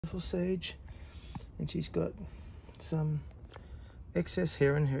Sage, and she's got some excess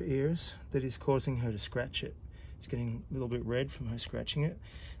hair in her ears that is causing her to scratch it. It's getting a little bit red from her scratching it.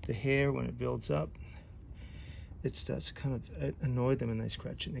 The hair, when it builds up, it starts to kind of annoy them, and they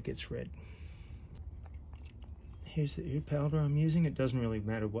scratch it and it gets red. Here's the ear powder I'm using. It doesn't really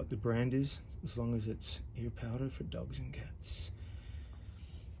matter what the brand is, as long as it's ear powder for dogs and cats.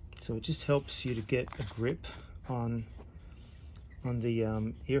 So it just helps you to get a grip on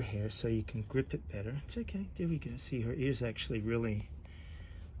the ear hair, so you can grip it better. It's okay, there we go. See, her ear's actually really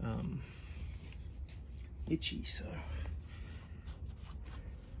itchy, so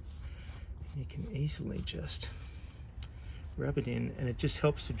you can easily just rub it in, and it just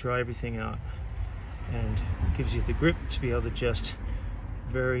helps to dry everything out and gives you the grip to be able to just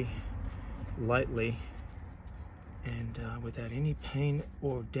very lightly and without any pain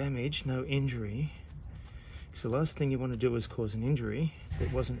or damage, no injury. Because the last thing you want to do is cause an injury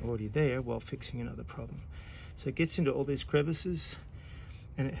that wasn't already there while fixing another problem. So it gets into all these crevices,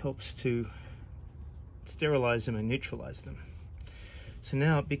 and it helps to sterilize them and neutralize them. So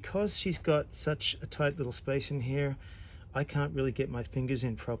now, because she's got such a tight little space in here, I can't really get my fingers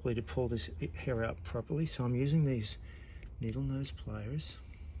in properly to pull this hair out properly. So I'm using these needle nose pliers,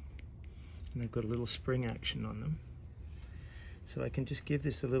 and they've got a little spring action on them. So I can just give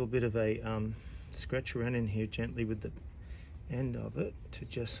this a little bit of a scratch around in here gently with the end of it to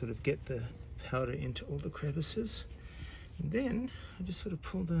just sort of get the powder into all the crevices. And then I just sort of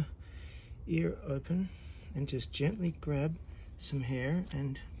pull the ear open and just gently grab some hair,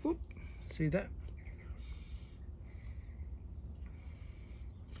 and whoop, see that?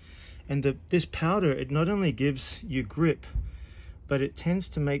 And this powder, it not only gives you grip, but it tends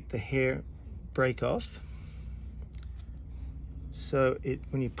to make the hair break off. So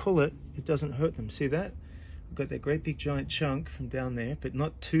when you pull it, it doesn't hurt them. See that? I've got that great big giant chunk from down there, but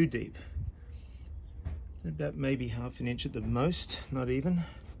not too deep. About maybe half an inch at the most, not even.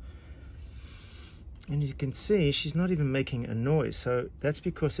 And you can see she's not even making a noise. So that's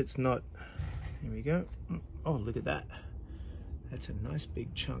because it's not, here we go. Oh, look at that. That's a nice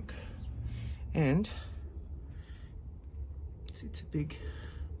big chunk. And it's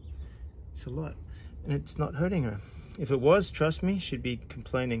a lot. And it's not hurting her. If it was, trust me, she'd be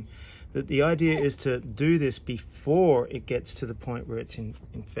complaining. But the idea is to do this before it gets to the point where it's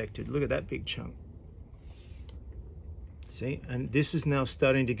infected. Look at that big chunk. See, and this is now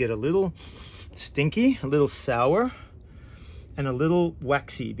starting to get a little stinky, a little sour, and a little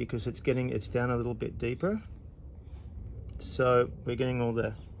waxy because it's down a little bit deeper. So we're getting all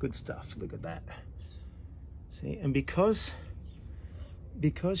the good stuff. Look at that. See, and because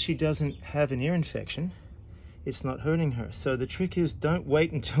she doesn't have an ear infection, it's not hurting her. So the trick is, don't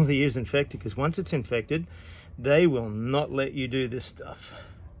wait until the ear's infected, because once it's infected, they will not let you do this stuff.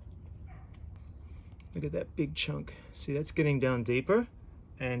 Look at that big chunk. See, that's getting down deeper,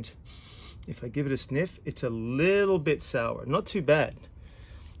 and if I give it a sniff, it's a little bit sour. Not too bad,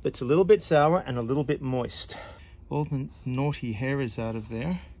 but it's a little bit sour and a little bit moist. All the naughty hair is out of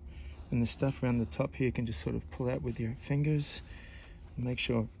there, and the stuff around the top here you can just sort of pull out with your fingers and make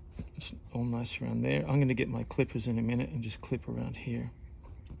sure it's all nice around there. I'm going to get my clippers in a minute and just clip around here.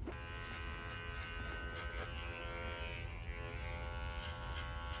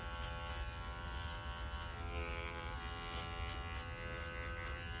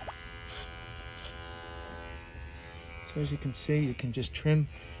 So as you can see, you can just trim.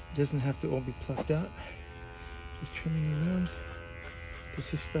 It doesn't have to all be plucked out. Just trimming around, because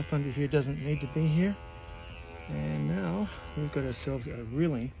this stuff under here doesn't need to be here. And now we've got ourselves a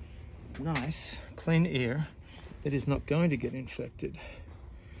really nice clean ear that is not going to get infected.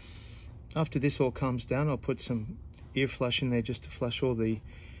 After this all calms down, I'll put some ear flush in there just to flush all the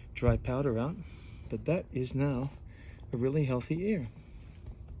dry powder out. But that is now a really healthy ear.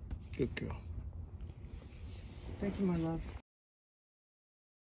 Good girl. Thank you, my love.